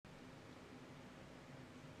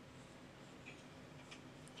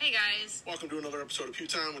Hey guys. Welcome to another episode of Pew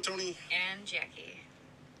Time with Tony and Jackie.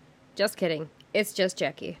 Just kidding. It's just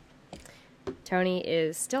Jackie. Tony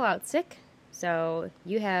is still out sick, so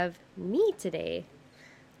you have me today.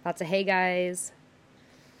 Lots of hey guys.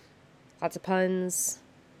 Lots of puns.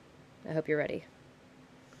 I hope you're ready.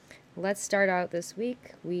 Let's start out this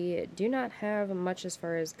week. We do not have much as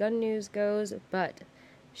far as gun news goes, but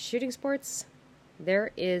shooting sports, there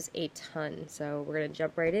is a ton. So we're going to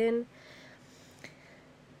jump right in.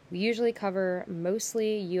 We usually cover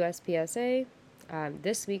mostly USPSA.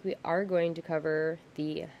 This week we are going to cover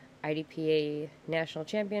the IDPA National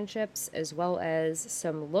Championships as well as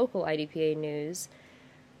some local IDPA news.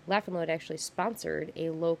 Laugh and Load actually sponsored a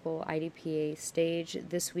local IDPA stage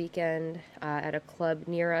this weekend at a club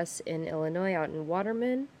near us in Illinois out in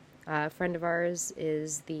Waterman. A friend of ours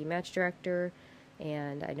is the match director,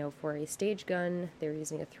 and I know for a stage gun, they're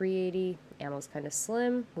using a 380. Ammo's kind of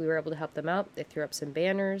slim. We were able to help them out. They threw up some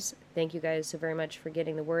banners. Thank you guys so very much for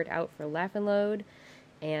getting the word out for Laugh and Load.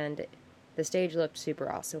 And the stage looked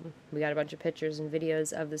super awesome. We got a bunch of pictures and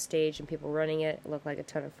videos of the stage and people running it. It looked like a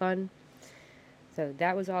ton of fun. So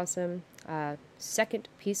that was awesome. Second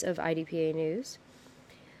piece of IDPA news.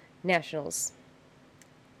 Nationals.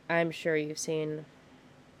 I'm sure you've seen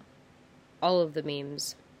all of the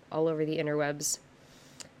memes all over the interwebs.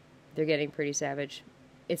 They're getting pretty savage.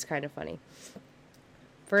 It's kind of funny.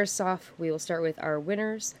 First off, we will start with our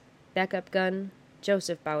winners. Backup gun,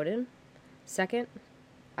 Joseph Bowden. Second,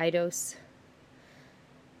 Eidos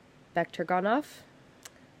Bekturganov.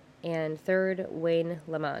 And third, Wayne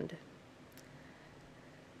Lamond.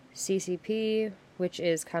 CCP, which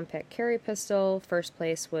is compact carry pistol. First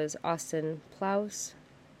place was Austin Plaus,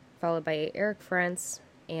 followed by Eric France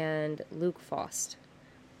and Luke Faust.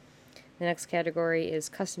 The next category is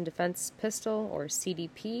Custom Defense Pistol, or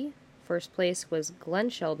CDP. First place was Glenn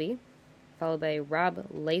Shelby, followed by Rob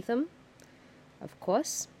Latham, of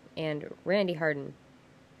course, and Randy Harden.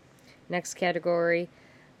 Next category,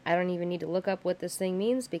 I don't even need to look up what this thing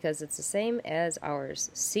means because it's the same as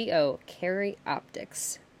ours. CO, Carry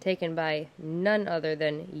Optics, taken by none other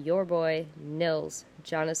than your boy, Nils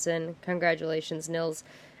Jonasson. Congratulations, Nils.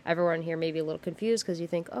 Everyone here may be a little confused because you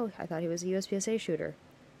think, oh, I thought he was a USPSA shooter.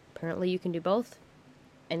 Apparently you can do both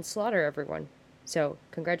and slaughter everyone. So,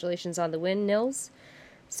 congratulations on the win, Nils.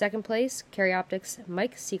 Second place, Carry Optics,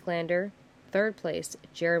 Mike Seeklander. Third place,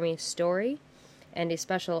 Jeremy Story. And a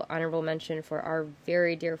special honorable mention for our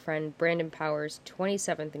very dear friend, Brandon Powers,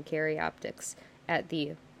 27th in Carry Optics at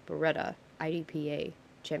the Beretta IDPA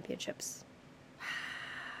Championships.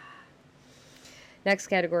 Next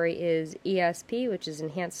category is ESP, which is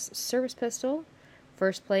Enhanced Service Pistol.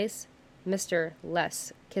 First place, Mr.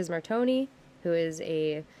 Les Kismartoni, who is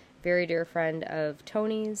a very dear friend of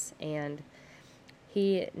Tony's, and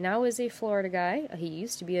he now is a Florida guy. He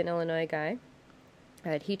used to be an Illinois guy.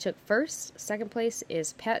 He took first. Second place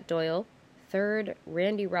is Pat Doyle. Third,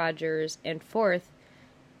 Randy Rogers. And fourth,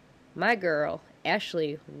 my girl,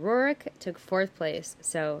 Ashley Rorick, took fourth place.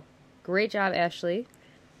 So, great job, Ashley.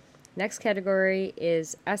 Next category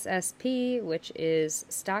is SSP, which is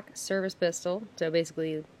Stock Service Pistol. So,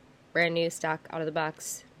 basically, brand new stock out of the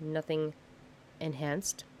box, nothing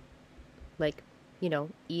enhanced. Like,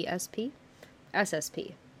 ESP.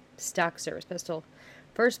 SSP, Stock Service Pistol.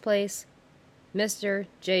 First place, Mr.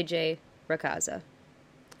 JJ Rakaza,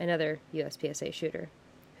 another USPSA shooter,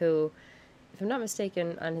 who, if I'm not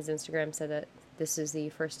mistaken, on his Instagram said that this is the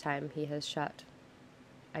first time he has shot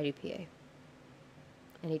IDPA.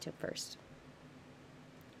 And he took first.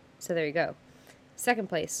 So there you go. Second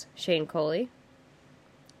place, Shane Coley.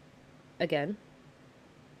 Again,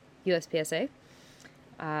 USPSA.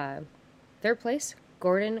 Third place,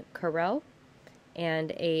 Gordon Carell.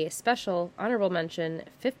 And a special honorable mention,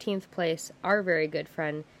 15th place, our very good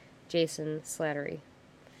friend, Jason Slattery.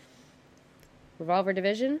 Revolver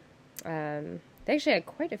division. They actually had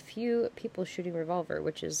quite a few people shooting revolver,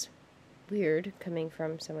 which is weird coming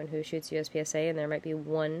from someone who shoots USPSA, and there might be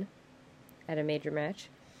one at a major match.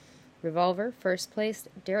 Revolver, first place,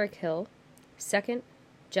 Derek Hill. Second,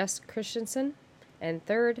 Jess Christensen. And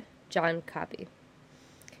third, John Copy.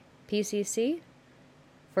 PCC,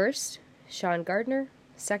 first, Sean Gardner.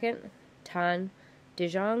 Second, Tan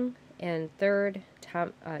DeJong. And third,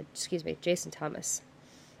 Jason Thomas.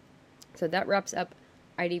 So that wraps up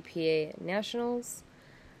IDPA Nationals.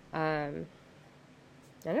 I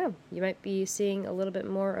don't know, you might be seeing a little bit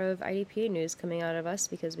more of IDPA news coming out of us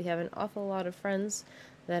because we have an awful lot of friends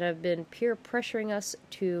that have been peer pressuring us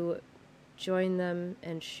to join them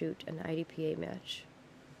and shoot an IDPA match.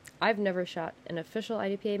 I've never shot an official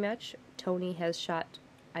IDPA match. Tony has shot,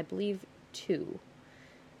 I believe, 2.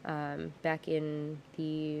 back in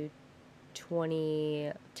the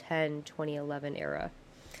 2010-2011 era.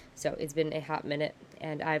 So it's been a hot minute,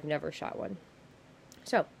 and I've never shot one.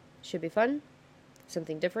 So, should be fun.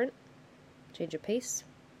 Something different. Change of pace.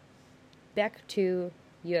 Back to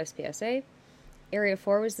USPSA. Area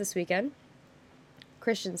 4 was this weekend.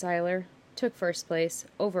 Christian Seiler took first place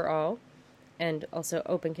overall, and also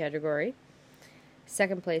open category.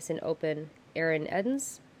 Second place in open, Aaron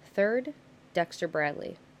Edens. Third, Dexter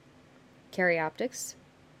Bradley. Carry Optics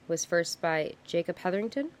was first by Jacob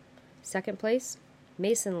Hetherington. Second place,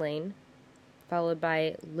 Mason Lane, followed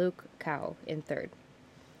by Luke Cow in third.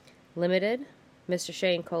 Limited, Mr.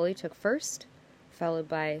 Shane Coley took first, followed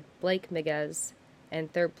by Blake Miguez,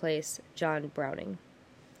 and third place, John Browning.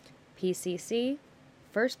 PCC,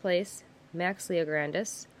 first place, Max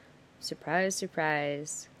Leograndis. Surprise,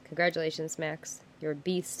 surprise. Congratulations, Max. You're a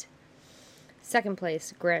beast. Second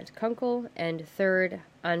place, Grant Kunkel, and third,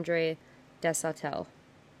 Andre Desautel.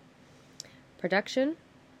 Production,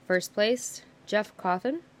 first place, Jeff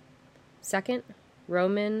Cawthon. Second,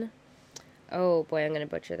 Roman, oh boy, I'm going to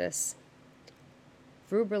butcher this,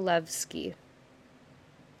 Vrublevsky.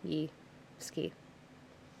 Ski.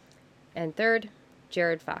 And third,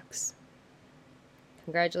 Jared Fox.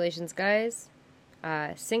 Congratulations, guys.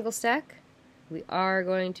 Single stack. We are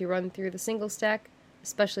going to run through the single stack,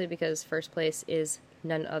 especially because first place is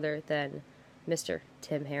none other than Mr.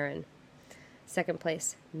 Tim Herron. Second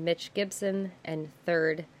place, Mitch Gibson, and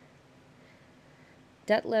third,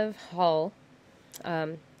 Detlev Hall.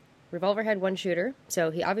 Revolver had one shooter,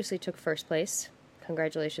 so he obviously took first place.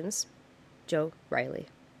 Congratulations, Joe Riley.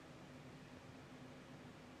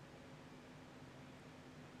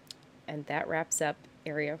 And that wraps up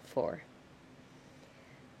Area 4.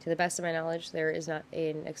 To the best of my knowledge, there is not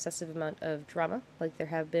an excessive amount of drama like there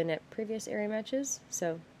have been at previous area matches,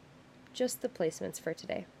 so just the placements for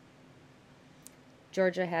today.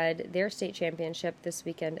 Georgia had their state championship this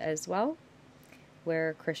weekend as well,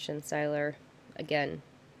 where Christian Seiler, again,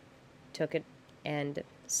 took it and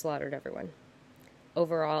slaughtered everyone.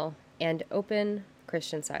 Overall and open,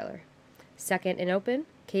 Christian Seiler. Second in open,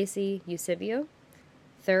 Casey Eusebio.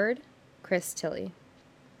 Third, Chris Tilley.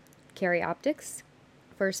 Carry Optics,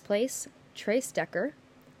 first place, Trace Decker,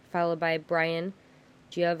 followed by Brian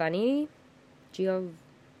Giovannini. I'm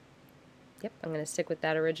going to stick with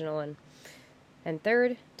that original one. And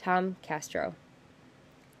third, Tom Castro.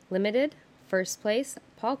 Limited, first place,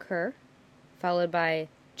 Paul Kerr, followed by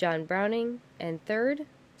John Browning, and third,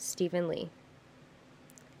 Stephen Lee.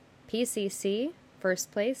 PCC,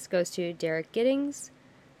 first place, goes to Derek Giddings,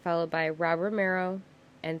 followed by Rob Romero,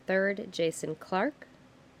 and third, Jason Clark.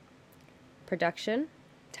 Production,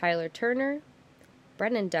 Tyler Turner,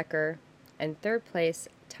 Brennan Decker, and third place,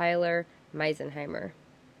 Tyler Meisenheimer.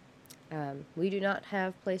 We do not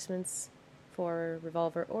have placements for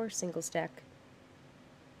revolver or single stack,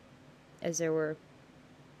 as there were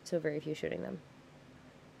so very few shooting them.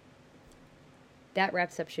 That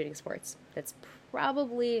wraps up shooting sports. That's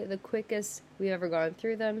probably the quickest we've ever gone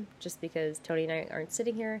through them, just because Tony and I aren't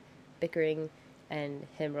sitting here bickering and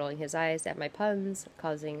him rolling his eyes at my puns,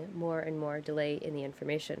 causing more and more delay in the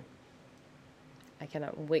information. I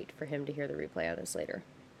cannot wait for him to hear the replay on this later.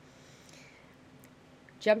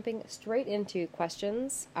 Jumping straight into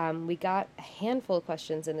questions, we got a handful of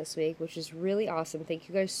questions in this week, which is really awesome. Thank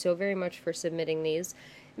you guys so very much for submitting these.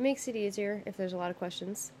 It makes it easier if there's a lot of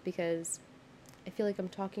questions, because I feel like I'm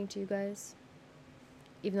talking to you guys,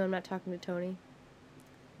 even though I'm not talking to Tony.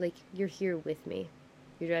 Like, you're here with me.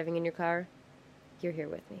 You're driving in your car, you're here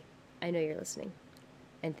with me. I know you're listening,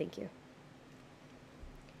 and thank you.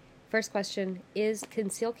 First question, is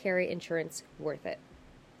concealed carry insurance worth it?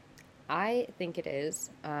 I think it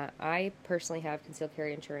is. I personally have concealed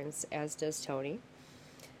carry insurance, as does Tony.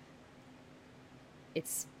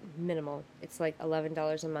 It's minimal. It's like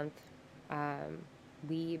 $11 a month.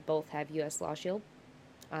 We both have U.S. Law Shield.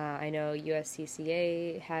 I know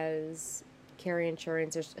USCCA has carry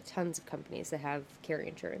insurance. There's tons of companies that have carry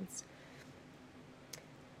insurance.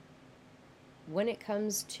 When it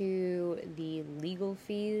comes to the legal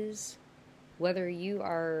fees, whether you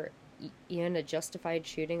are in a justified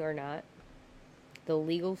shooting or not, the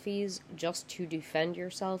legal fees just to defend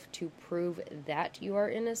yourself, to prove that you are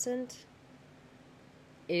innocent,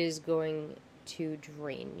 is going to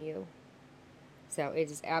drain you. So it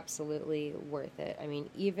is absolutely worth it. I mean,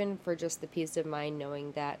 even for just the peace of mind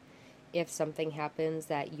knowing that if something happens,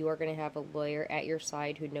 that you are going to have a lawyer at your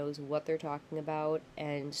side who knows what they're talking about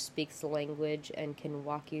and speaks the language and can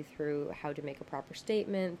walk you through how to make a proper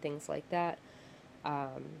statement, things like that.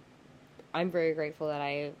 I'm very grateful that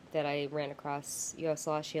I ran across US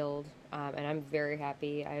Law Shield, and I'm very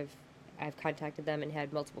happy. I've contacted them and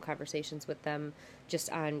had multiple conversations with them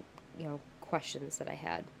just on questions that I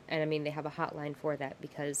had, and I mean they have a hotline for that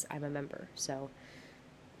because I'm a member. So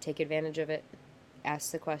take advantage of it,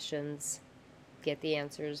 ask the questions, get the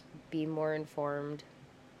answers, be more informed,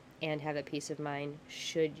 and have a peace of mind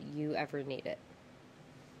should you ever need it.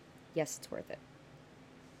 Yes, it's worth it.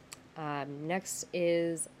 Next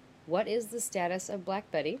is, what is the status of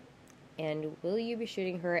Black Betty, and will you be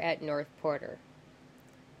shooting her at North Porter?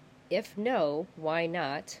 If no, why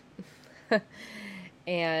not?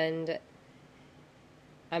 And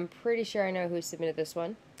I'm pretty sure I know who submitted this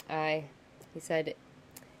one. He said,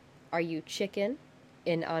 "Are you chicken?"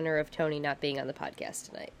 in honor of Tony not being on the podcast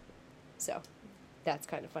tonight. So that's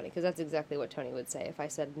kind of funny because that's exactly what Tony would say. If I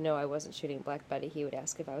said no, I wasn't shooting Black Betty, he would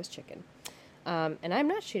ask if I was chicken. And I'm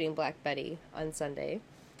not shooting Black Betty on Sunday.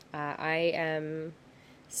 I am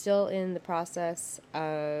still in the process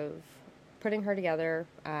of putting her together.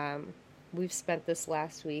 We've spent this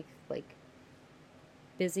last week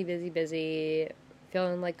busy,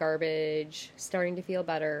 feeling like garbage, starting to feel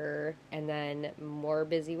better, and then more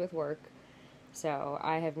busy with work. So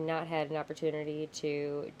I have not had an opportunity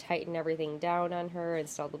to tighten everything down on her,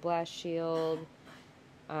 install the blast shield.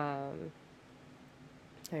 I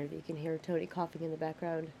don't know if you can hear Tony coughing in the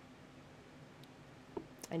background.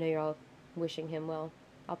 I know you're all wishing him well.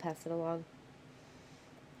 I'll pass it along.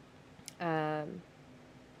 I'm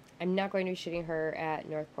not going to be shooting her at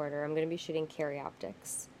North Porter. I'm going to be shooting Carry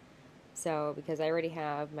Optics. So, because I already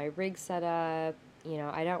have my rig set up,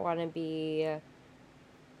 I don't want to be,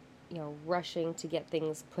 rushing to get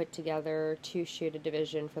things put together to shoot a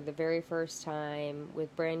division for the very first time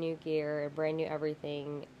with brand new gear and brand new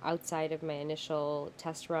everything outside of my initial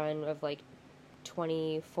test run of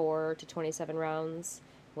 24 to 27 rounds,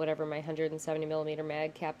 whatever my 170 millimeter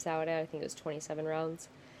mag caps out at. I think it was 27 rounds.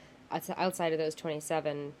 Outside of those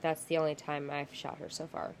 27, that's the only time I've shot her so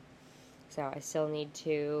far. So I still need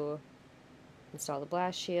to install the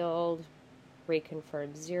blast shield,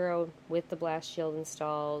 reconfirm 0 with the blast shield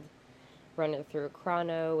installed, run it through a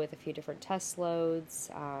chrono with a few different test loads,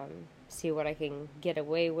 see what I can get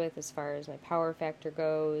away with as far as my power factor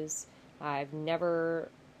goes. I've never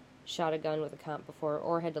shot a gun with a comp before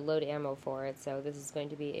or had to load ammo for it, so this is going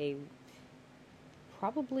to be a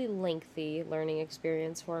probably lengthy learning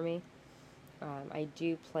experience for me. I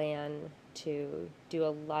do plan to do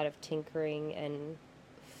a lot of tinkering and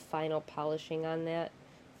final polishing on that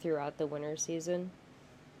throughout the winter season,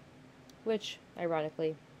 which,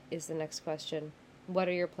 ironically, is the next question. What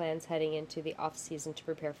are your plans heading into the off-season to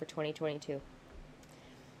prepare for 2022?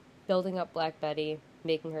 Building up Black Betty,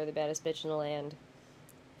 making her the baddest bitch in the land,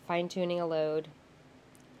 fine-tuning a load,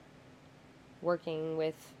 working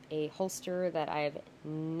with a holster that I've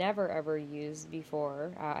never ever used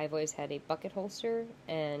before. I've always had a bucket holster,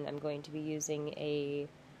 and I'm going to be using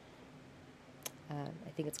I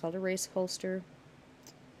think it's called a race holster.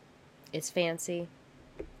 It's fancy.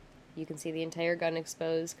 You can see the entire gun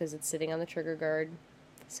exposed because it's sitting on the trigger guard,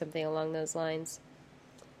 something along those lines.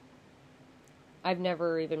 I've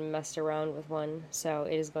never even messed around with one, so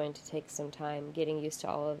it is going to take some time getting used to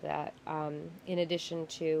all of that. In addition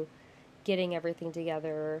to getting everything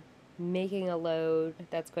together, making a load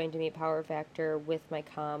that's going to meet power factor with my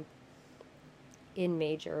comp in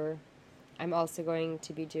major. I'm also going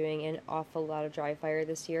to be doing an awful lot of dry fire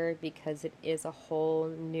this year because it is a whole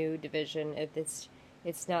new division.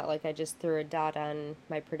 It's not like I just threw a dot on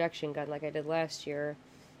my production gun like I did last year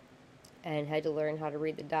and had to learn how to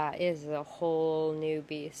read the dot. It is a whole new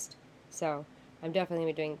beast. So I'm definitely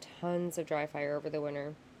going to be doing tons of dry fire over the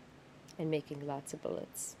winter and making lots of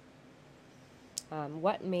bullets.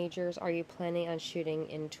 What majors are you planning on shooting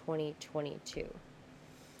in 2022?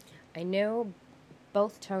 I know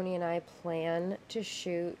both Tony and I plan to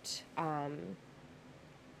shoot a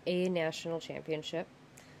national championship.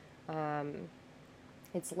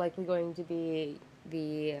 It's likely going to be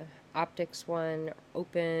the optics one,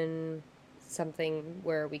 open, something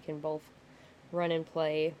where we can both run and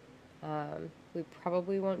play. We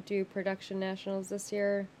probably won't do production nationals this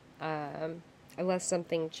year, unless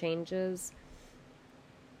something changes.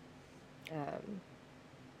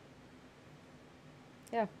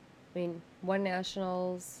 Yeah, I mean, one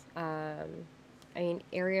nationals,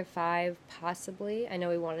 Area 5, possibly. I know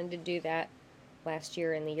we wanted to do that last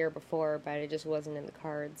year and the year before, but it just wasn't in the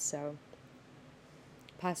cards, so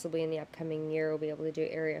possibly in the upcoming year we'll be able to do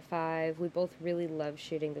Area 5. We both really love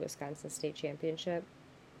shooting the Wisconsin State Championship.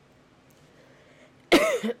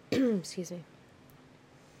 Excuse me.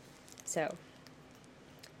 So,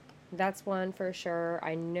 that's one for sure.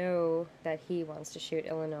 I know that he wants to shoot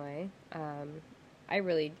Illinois.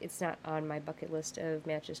 It's not on my bucket list of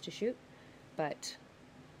matches to shoot, but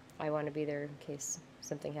I want to be there in case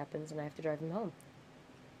something happens and I have to drive him home.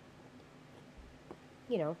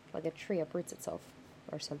 You know, like a tree uproots itself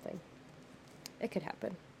or something. It could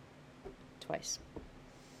happen. Twice.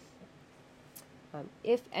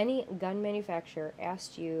 If any gun manufacturer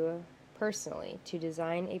asked you personally to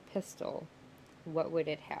design a pistol, what would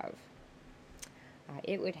it have?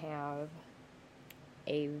 It would have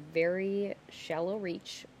a very shallow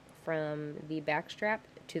reach from the backstrap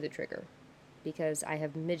to the trigger, because I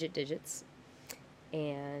have midget digits,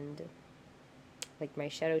 and like my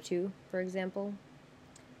Shadow 2, for example,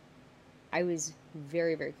 I was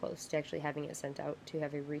very, very close to actually having it sent out to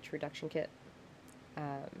have a reach reduction kit,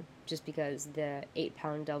 just because the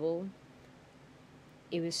 8-pound double,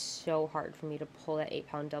 it was so hard for me to pull that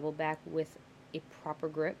 8-pound double back with a proper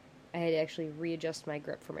grip. I had to actually readjust my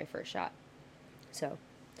grip for my first shot. So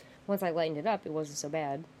once I lightened it up, it wasn't so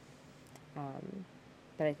bad.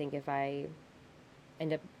 But I think if I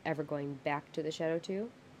end up ever going back to the Shadow 2,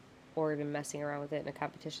 or even messing around with it in a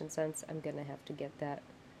competition sense, I'm going to have to get that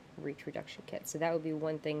reach reduction kit. So that would be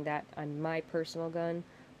one thing that on my personal gun,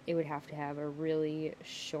 it would have to have a really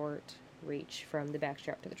short reach from the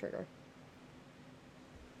backstrap to the trigger.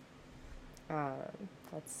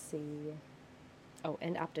 Let's see. Oh,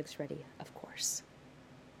 and optics ready, of course.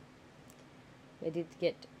 I did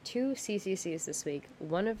get 2 CCCs this week.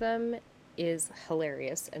 One of them is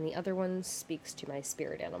hilarious, and the other one speaks to my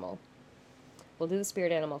spirit animal. We'll do the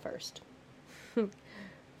spirit animal first.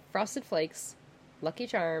 Frosted Flakes, Lucky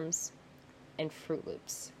Charms, and Fruit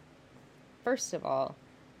Loops. First of all,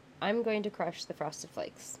 I'm going to crush the Frosted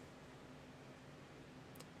Flakes.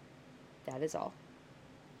 That is all.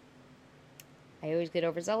 I always get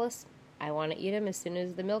overzealous. I want to eat them as soon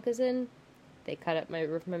as the milk is in. They cut up my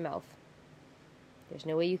roof of my mouth. There's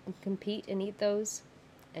no way you can compete and eat those,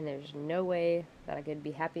 and there's no way that I could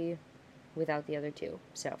be happy without the other 2.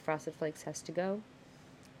 So Frosted Flakes has to go.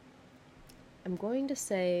 I'm going to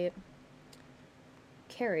say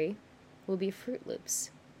Carrie will be Fruit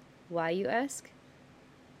Loops. Why, you ask?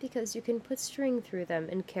 Because you can put string through them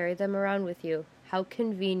and carry them around with you. How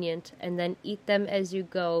convenient. And then eat them as you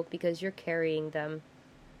go because you're carrying them.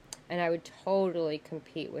 And I would totally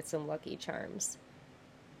compete with some Lucky Charms.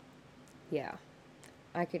 Yeah.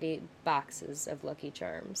 I could eat boxes of Lucky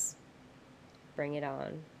Charms. Bring it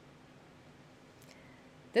on.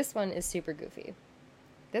 This one is super goofy.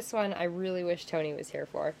 This one I really wish Tony was here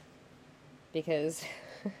for, because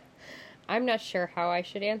I'm not sure how I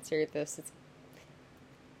should answer this.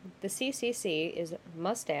 The CCC is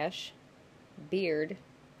mustache, beard,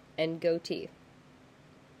 and goatee.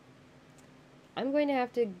 I'm going to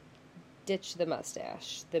have to ditch the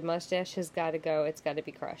mustache. The mustache has got to go. It's got to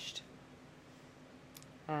be crushed.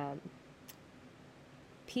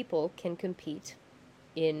 People can compete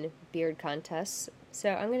in beard contests,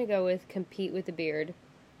 so I'm going to go with compete with the beard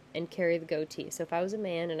and carry the goatee. So if I was a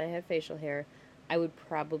man and I had facial hair, I would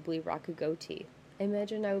probably rock a goatee. I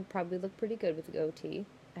imagine I would probably look pretty good with a goatee.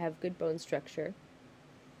 I have good bone structure.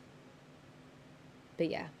 But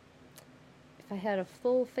yeah, if I had a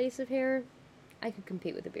full face of hair, I could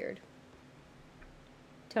compete with a beard.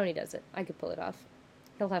 Tony does it. I could pull it off.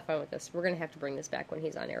 He'll have fun with this. We're going to have to bring this back when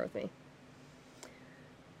he's on air with me.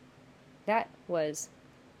 That was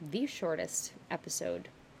the shortest episode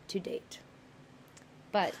to date.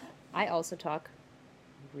 But I also talk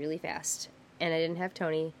really fast. And I didn't have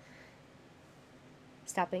Tony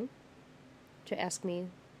stopping to ask me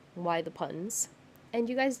why the puns. And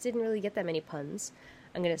you guys didn't really get that many puns.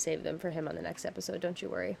 I'm going to save them for him on the next episode. Don't you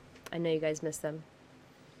worry. I know you guys miss them.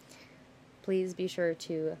 Please be sure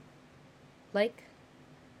to like,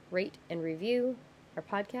 rate, and review our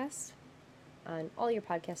podcast on all your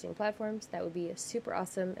podcasting platforms. That would be super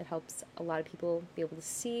awesome. It helps a lot of people be able to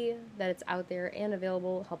see that it's out there and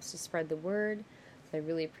available. It helps to spread the word. So I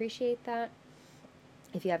really appreciate that.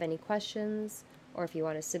 If you have any questions, or if you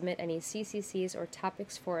want to submit any CCCs or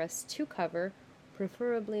topics for us to cover,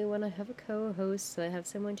 preferably when I have a co-host so I have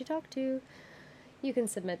someone to talk to, you can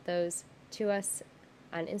submit those to us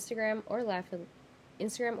on Instagram or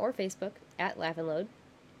Facebook at Laugh and Load.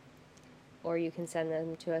 Or you can send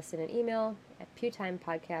them to us in an email at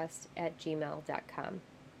pewtimepodcast@gmail.com.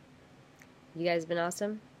 You guys have been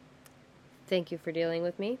awesome. Thank you for dealing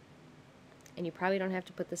with me. And you probably don't have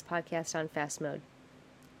to put this podcast on fast mode.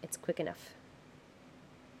 It's quick enough.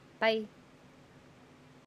 Bye.